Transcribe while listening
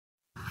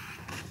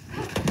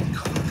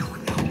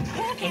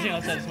Pushing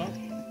outside smoke.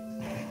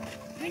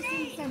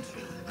 Placing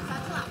sentry.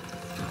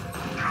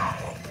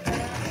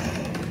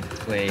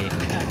 Wait.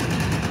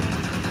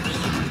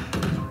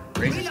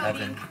 Raise is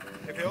heaven.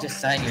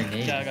 Just sign your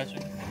name. Yeah, I got you.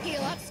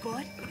 Heal up,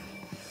 squad.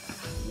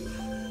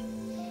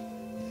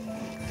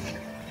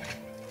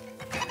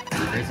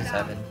 Raise is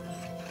heaven.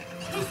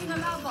 Placing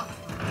alarm bot.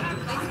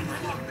 Placing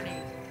swarm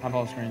grenade. I have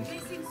all screens.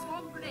 Placing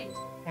swarm grenade.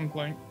 One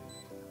point.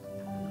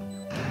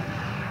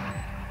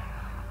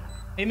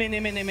 Amen.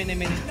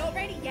 Not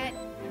ready yet.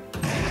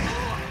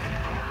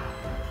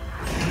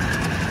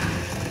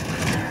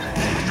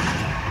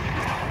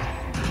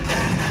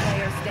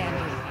 Player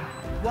standing.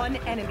 One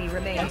enemy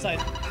remaining. One side.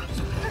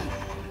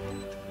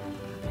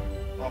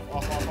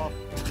 Off.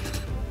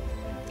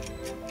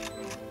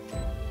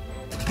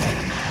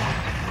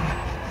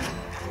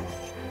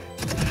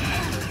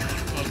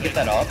 Get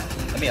that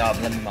off. Let me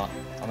off. Let me off.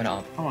 I'm gonna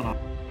off. Come on up.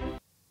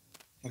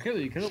 Okay,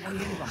 you could have won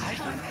the game behind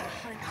you.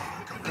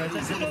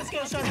 Let's go.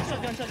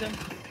 Shotgun.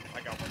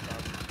 I got one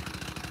shot.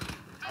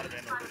 Out of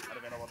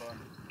ammo, by the way.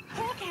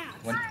 Hawk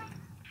out. One.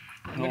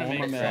 I'm No, gonna one more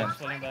make mid. sense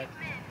falling back.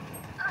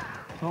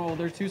 Oh,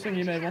 there's two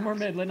swinging mid. One more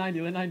mid. Lit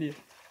 90.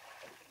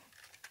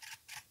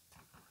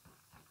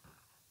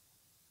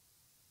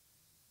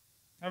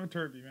 I have a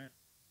turret, man.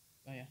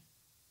 Oh yeah.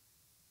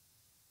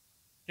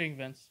 Drink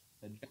vents.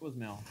 The jet was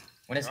Mel.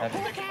 When is You're almost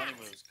heaven? making money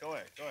moves. Go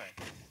away.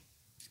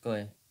 Just go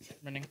ahead.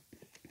 Running.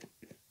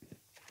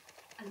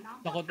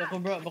 Alarm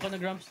Baka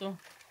nag-ramps to.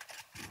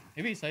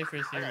 Maybe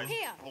Cypher's here. Okay.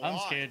 Here. I'm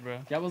scared, bro.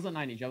 Jet was at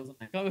 90. Could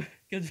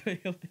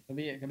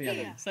be Could be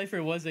Evan.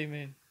 Cypher was a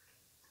main.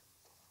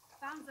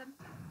 Found them.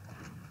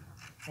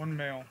 One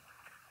male.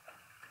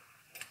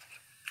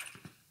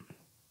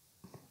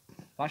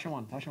 Flash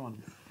one. Flash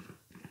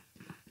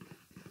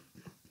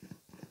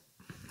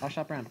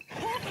that ramp.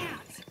 Hawk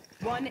out.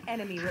 One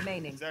enemy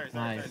remaining. He's there.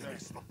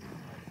 Nice.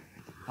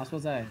 That's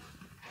what's A.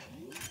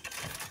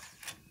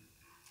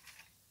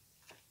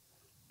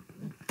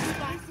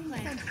 Placing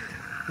sentry.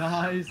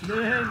 Nice,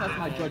 man. That's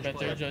my judge.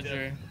 Better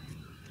judger.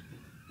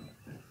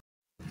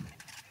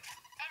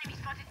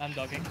 I'm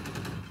dogging.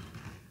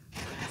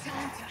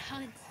 Time to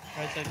hunt.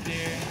 Right side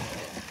clear.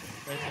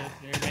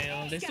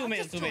 Male. There's two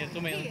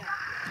male. Here.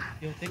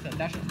 Yo, take that.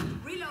 Dash.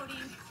 Reloading.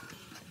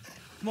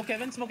 Smoke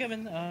Kevin.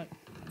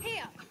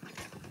 Here.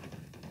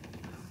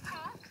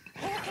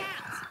 Hawk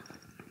out.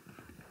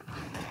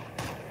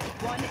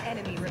 One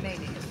enemy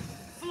remaining.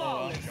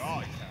 Flawless.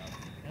 God,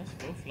 Let's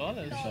go.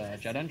 Flawless.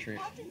 Jet entry.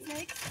 What did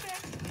they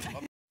expect?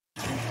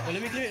 Oh,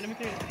 let me clear it.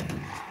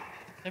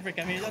 Cypher,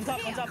 come here. On top.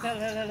 Hell. I'm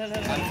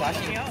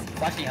flashing. out.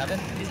 Flashing heaven.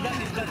 He's blind.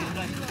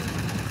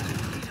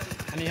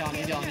 I need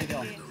heal.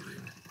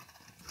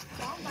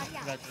 Bomb buddy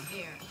out. Got you.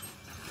 Here.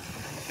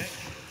 Okay.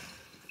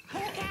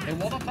 Hawk out. Hey,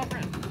 wall up top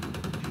ramp.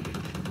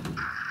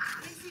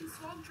 Placing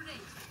swarm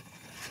grenade.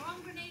 Swarm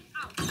grenade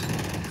out.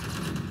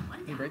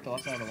 Can you break the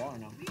left side of the wall or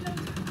no?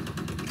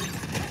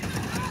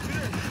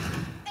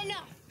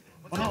 Enough.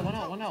 One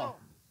out.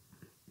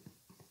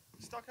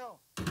 Stuck hell.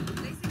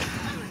 Placing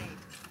swarm grenade.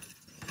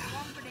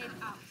 Swarm grenade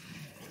out.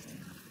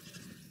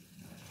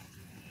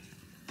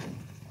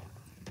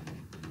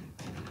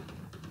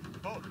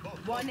 Both.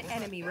 One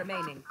enemy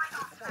remaining.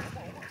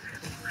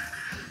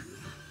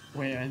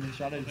 Wait, and they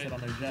shot and shit on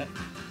their jet.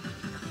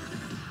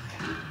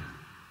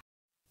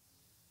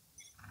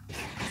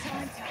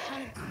 Time to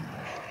hunt.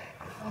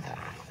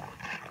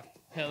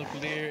 Hell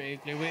clear. A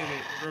clear. Wait.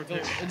 Go.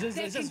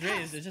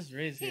 It's just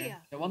raised here. Here.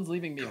 Yeah, one's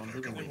leaving B. They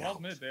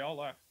walled mid. They all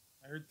left.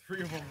 I heard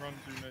 3 of them run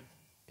through mid.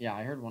 Yeah,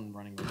 I heard one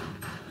running. He's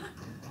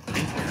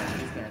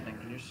there, I think.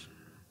 Can you just...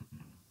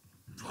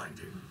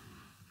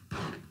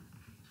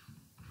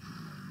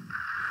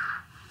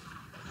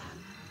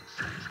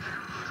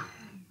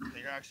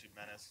 You're actually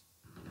menace.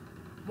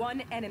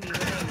 One enemy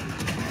remaining.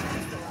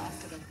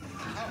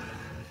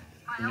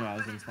 You knew I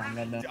was in spawn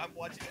bed though. Dude, I'm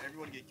watching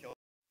everyone get killed.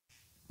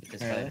 Just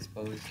got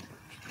exposed.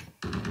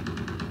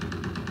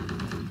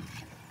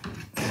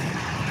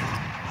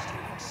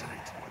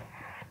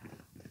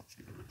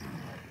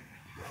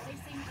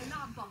 Placing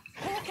alarm bot.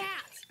 Hawk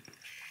out.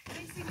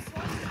 Placing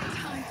swarm grenade.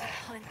 Time to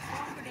hunt.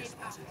 Swarm grenade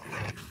out.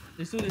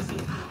 There's two.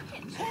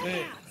 Hawk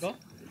Wait. out. Go.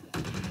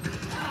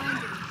 Find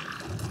him.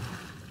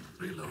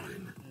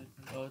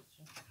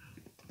 Gotcha.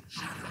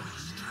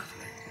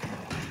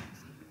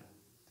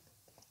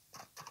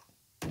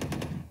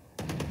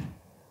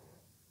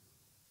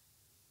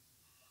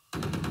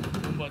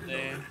 But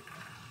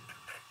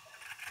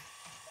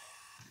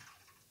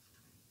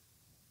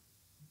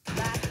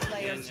Last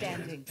player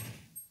standing.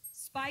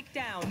 Spike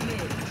down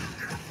mid.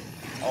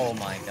 Oh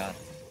my god.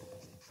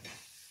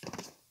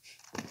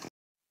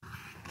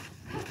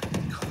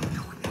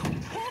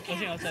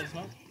 pushing outside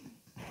smoke.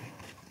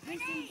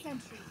 Placing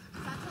sentry.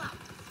 Battle up.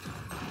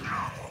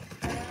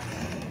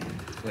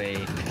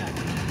 Wait.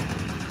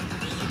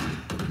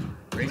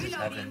 Raise is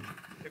heaven.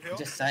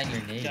 Just sign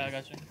your name. Yeah, I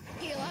got you.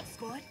 Heal up,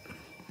 squad.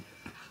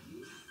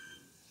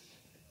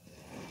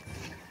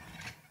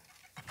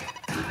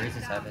 Raise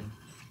is heaven.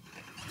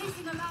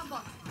 Placing alarm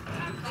bot.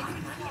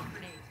 Placing swarm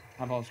grenade. I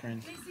have all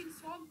screens. Placing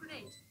swarm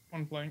grenade.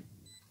 One flank.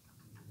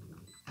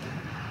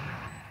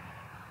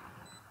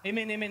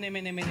 Amen.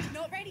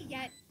 Not ready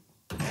yet.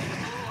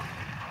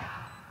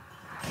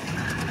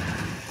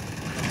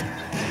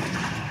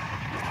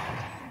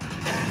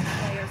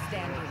 Player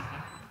standing.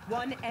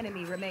 One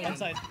enemy remaining. One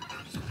side.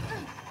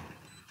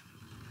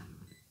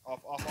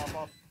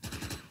 Off.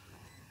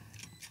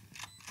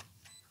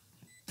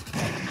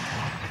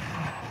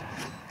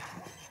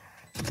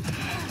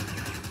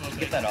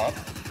 Get that up.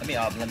 Let me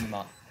up.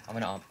 I'm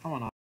gonna up. Come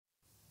on.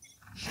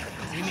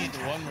 We need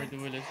one more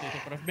duelist dito.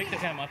 Pero break the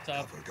cam up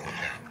top.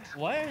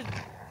 What?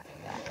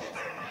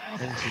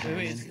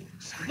 Wait.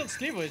 It looks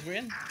clear, boys. We're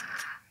in.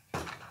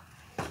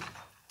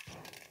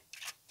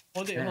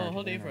 Hold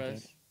A for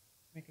us.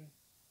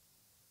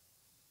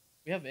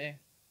 We have A.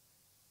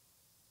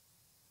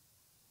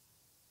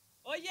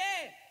 Oh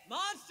yeah!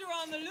 Monster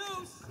on the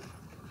loose!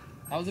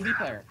 That was a B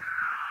player.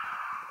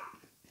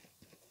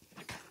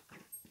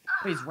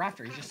 Wait, he's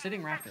rafter. He's just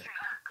sitting rafter.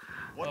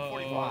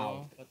 145.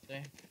 Wow.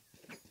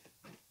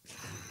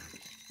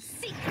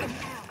 Seek them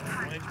out.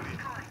 1 HP.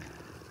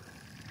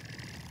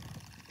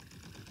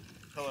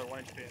 Pillar,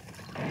 1 HP.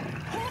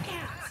 Hawk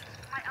out.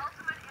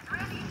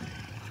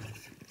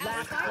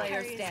 Last Spike player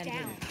carrier is standing.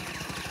 down.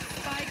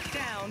 Spike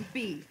down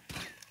B.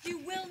 You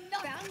will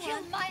not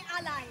kill my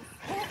allies.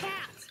 Hawk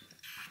out.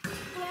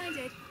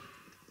 Blinded.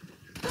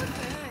 Good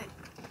bird.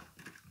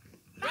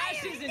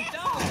 Rashes and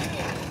double!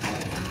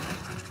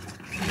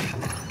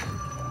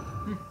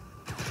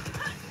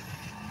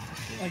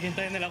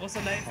 Maghintay nila ako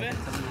sa knife eh.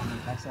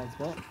 Backside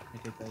split. I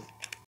take those.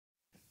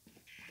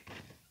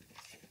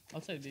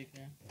 Outside big,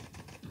 yeah.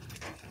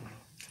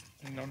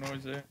 No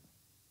noise there.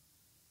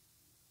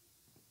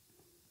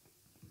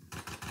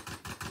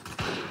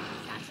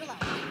 Satchel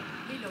out.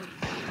 Reloading.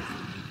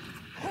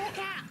 Hawk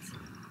out.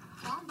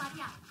 Somebody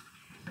out.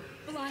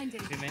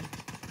 Blinded. B main.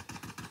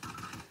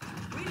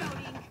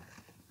 Reloading.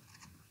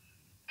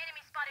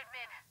 Enemy spotted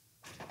mid.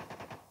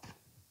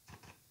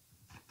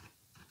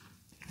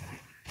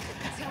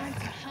 Time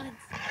to hunt.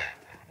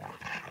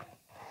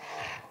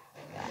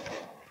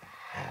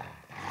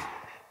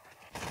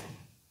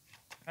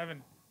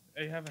 Heaven.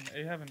 A heaven.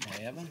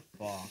 Hey, Evan.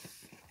 Fuck.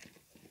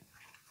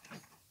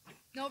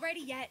 Not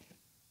ready yet.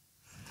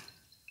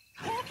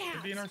 Hawk Could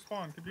out. be in our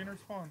spawn.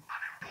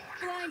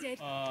 Blinded.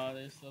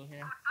 They're still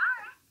here.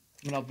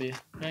 I'm gonna B.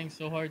 Trying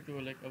so hard to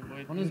like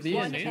avoid. One is B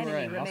One and two enemy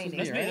right. Last is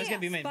remaining. B, right? Let's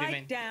get B main.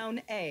 Spike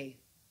down A.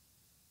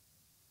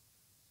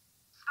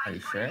 Are you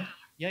sure?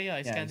 Yeah,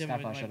 I scanned he's him got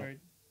with my flash, shut up. bird.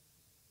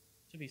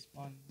 Should be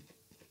spawn.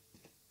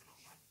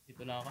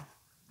 Dito na ako.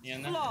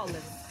 Yan na.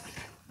 Flawless.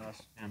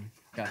 Nice. Damn.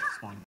 Got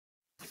spawn.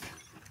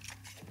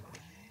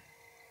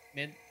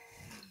 Mid.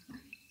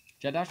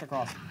 Jet dash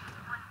across.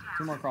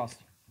 Two more crossed.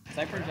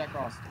 Cypher and jet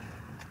crossed.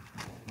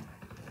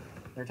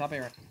 They're top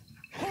A right.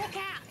 Hawk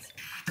out.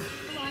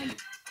 Blind.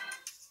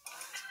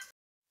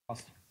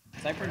 Crossed.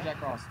 Cypher and jet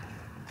crossed.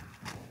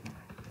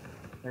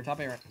 They're top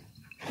A right.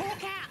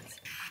 Hawk out.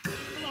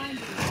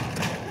 Blinded.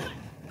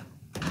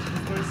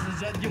 Of course,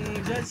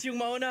 yung judge yung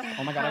mauna.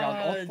 Oh my god, I got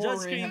all Judge four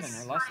Ray Heaven,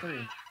 screens. or last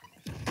three.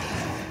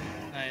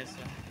 Nice.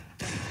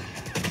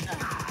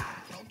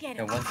 Go get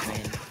Yeah, him. one's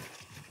main.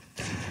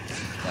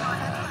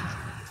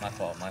 My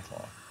fault.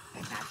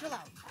 Satchel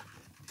out.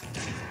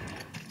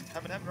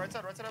 Heaven, right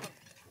side, heaven.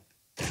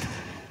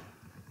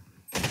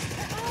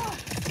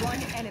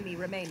 One enemy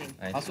remaining.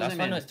 Nice. Last Last was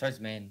one main. was towards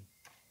main.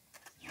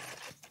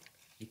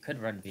 He could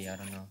run B, I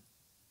don't know.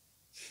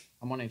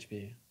 I'm 1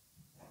 HP.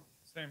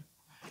 Same.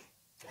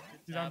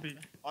 He's on B.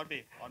 On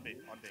B.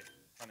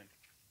 Running.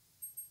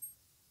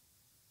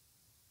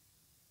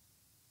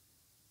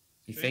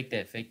 He faked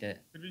it.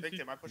 Could be Big C.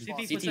 team, I push CT,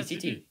 long. push CT, up,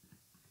 CT.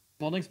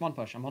 I'm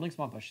holding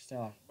spawn push. Stay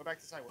alive. We're back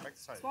to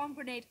side. Swarm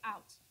grenade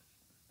out.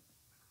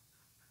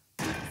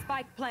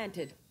 Spike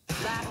planted.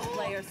 Last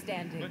player Split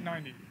standing.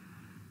 90.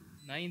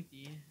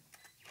 90.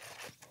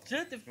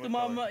 Shit, if What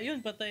tumama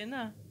yun, patay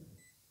na.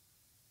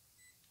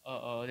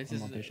 This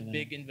is One more patient a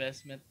big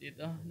investment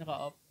dito.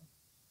 Naka-up.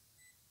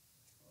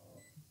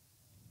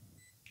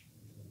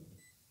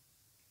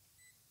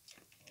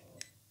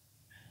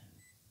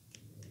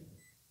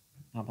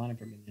 Not planning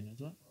for minion,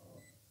 is it?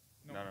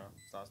 No,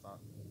 it's not.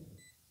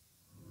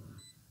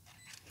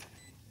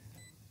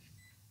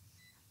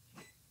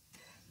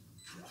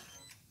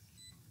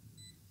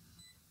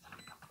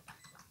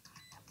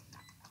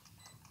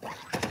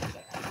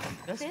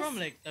 That's This from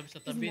like tab sa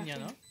tabi niya,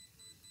 no?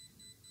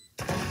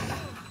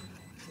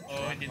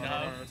 Oh, hindi No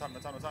na.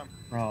 time.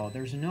 Bro,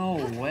 there's no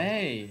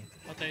way.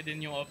 Patay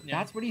din yung up niya.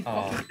 That's what he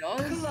Oh. fucking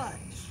does?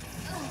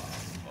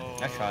 Oh,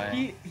 Nice try.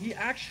 He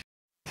actually...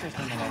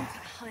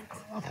 Hunt.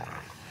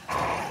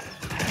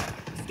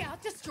 Scout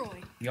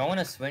destroyed. You all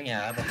wanna swing,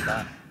 yeah, how about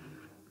that?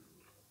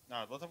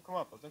 No, let them come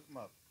up. Give them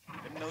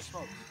no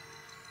smoke.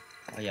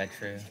 Oh yeah,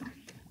 true.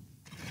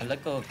 I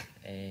look up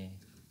A.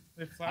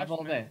 They I have flashed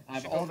all me. day. I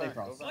have Should all go day back,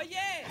 cross. go Oh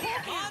yeah!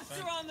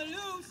 Monster on the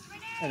loose!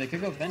 Yeah, they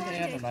could go vent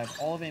A but I have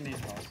all of A main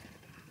cross.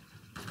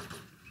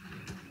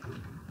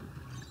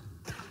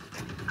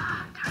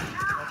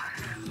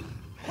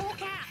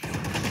 Hawk out.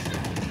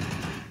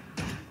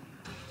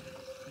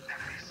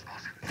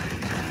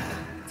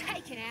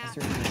 Taken out.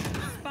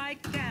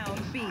 Spike down.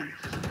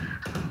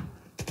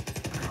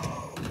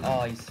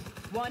 Nice.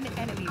 One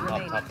enemy Top,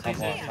 remaining. top, top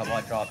wall. Top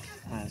wall dropped.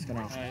 Nice, good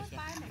round. Nice.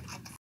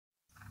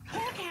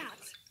 Hawk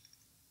out.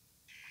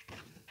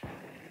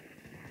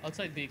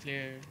 Outside B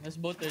clear. That's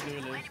both their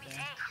duelists.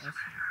 Yeah. Nice.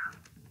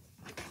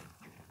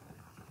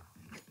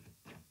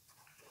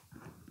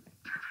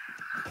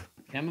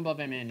 Yeah, I'm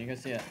above him, man. You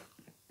guys see it.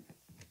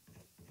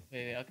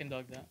 Wait, I can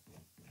dog that.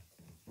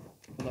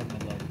 Good luck,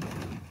 mid lane.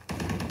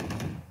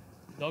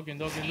 Dogging.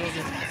 Spike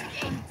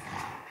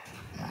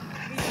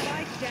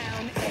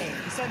down A.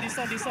 Descend.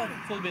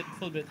 Full bit.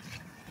 One mid.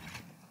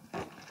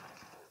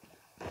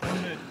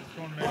 It's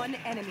going mid. One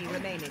enemy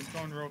remaining. It's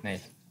going rope.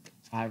 Nice.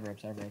 I have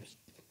ropes.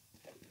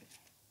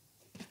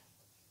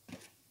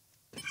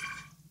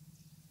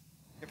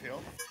 Give heal.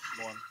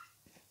 One.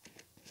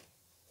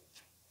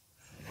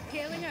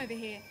 Healing over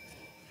here.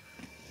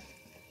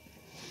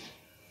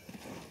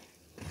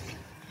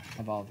 I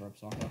have all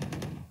ropes, okay.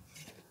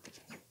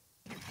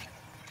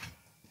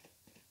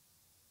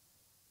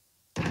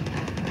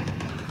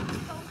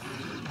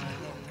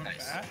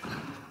 Nice.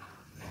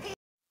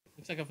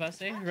 Looks like a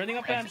fast A. Running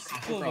up ramps.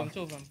 Two of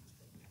them.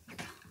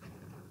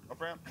 Up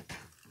ramp.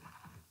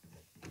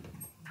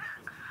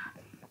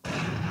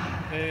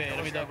 Wait,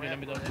 let me dog.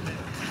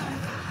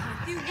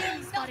 You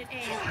will spotted A.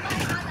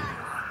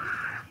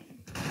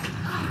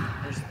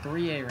 There's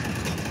 3A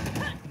rounds.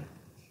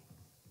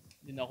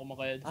 Hindi na ako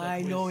makaya.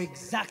 I know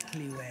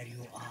exactly where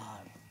you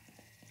are.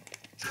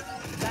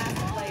 Last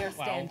player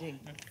standing.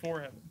 And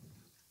forehead.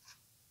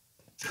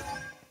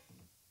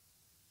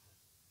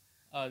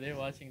 Oh, they're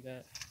watching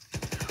that.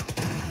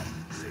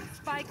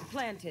 Spike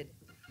planted.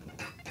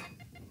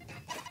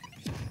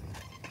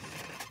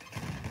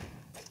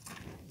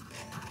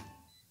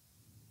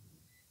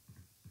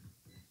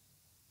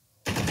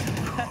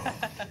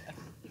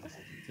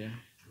 See?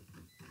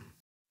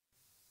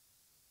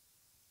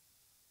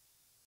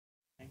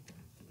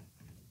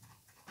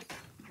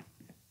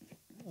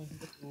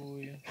 Oh,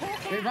 yeah.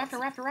 Wait, Raptor!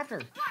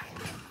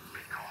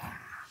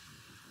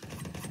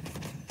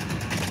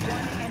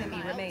 One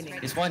enemy remaining.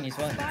 He's one.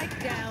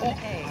 Spike down A. I'll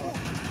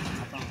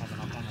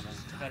have it.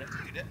 Got it.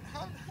 You did?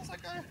 How's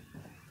that guy?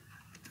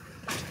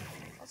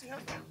 How's he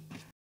have that?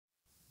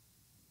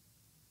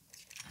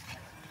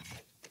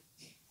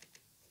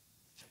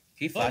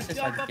 He flashes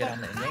hard to get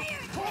on the inlet.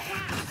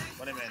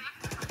 One in man.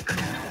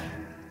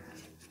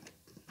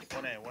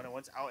 One A.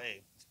 One's out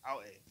A.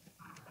 Out A.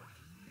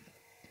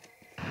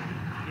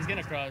 He's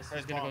gonna cross.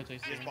 He's gonna go Spawn. to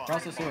his He's team. spawn.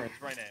 Cross the sword.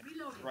 Right A.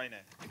 Right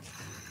A.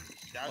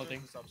 Holding.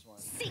 Dazzle sub one.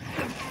 Seek.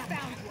 Found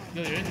one.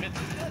 Yo, you're in mid.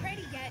 Not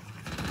ready yet.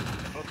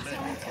 Both mid.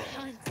 Time to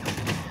hunt.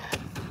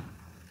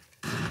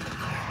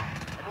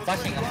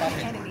 Flashing. I'm One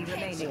flashing. enemy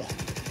remaining.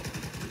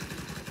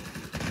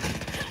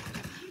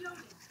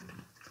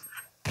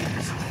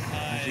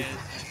 Nice.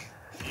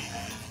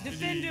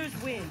 Defenders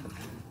win.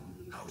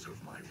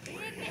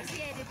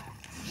 Initiated.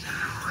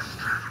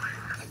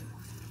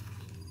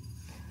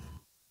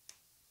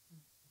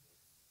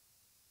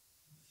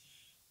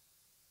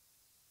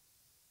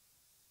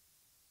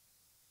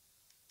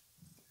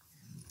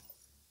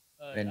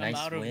 A nice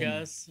I'm out of win.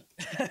 gas.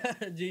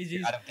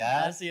 GG's. Out of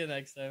gas? I'll see you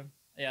next time.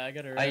 Yeah, I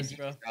gotta I rest,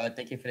 bro.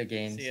 Thank you for the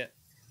games. See ya.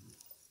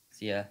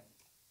 See ya.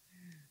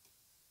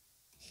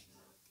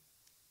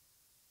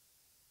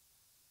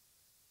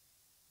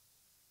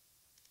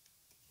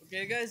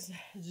 Okay guys,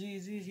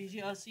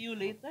 GG. I'll see you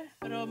later.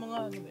 Pero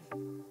mga ano ba?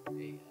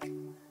 Okay.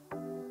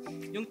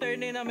 Yung turn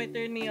na may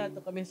turn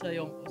yata kami sa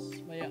yonkos.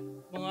 Maya,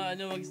 mga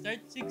ano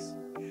mag-start 6.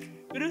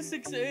 Pero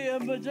 6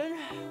 AM ba dyan?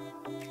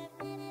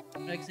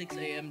 Like 6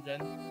 AM dyan.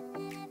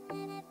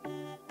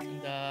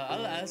 And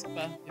I'll ask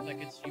pa if I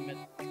can stream it.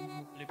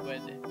 Hopefully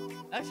pwede.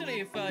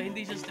 Actually, if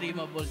hindi siya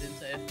streamable din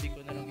sa FB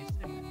ko na lang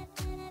i-stream.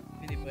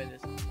 Hindi pwede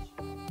sa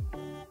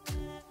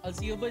I'll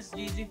see you boys,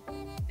 GG.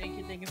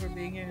 Thank you for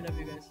being here. Love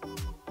you guys.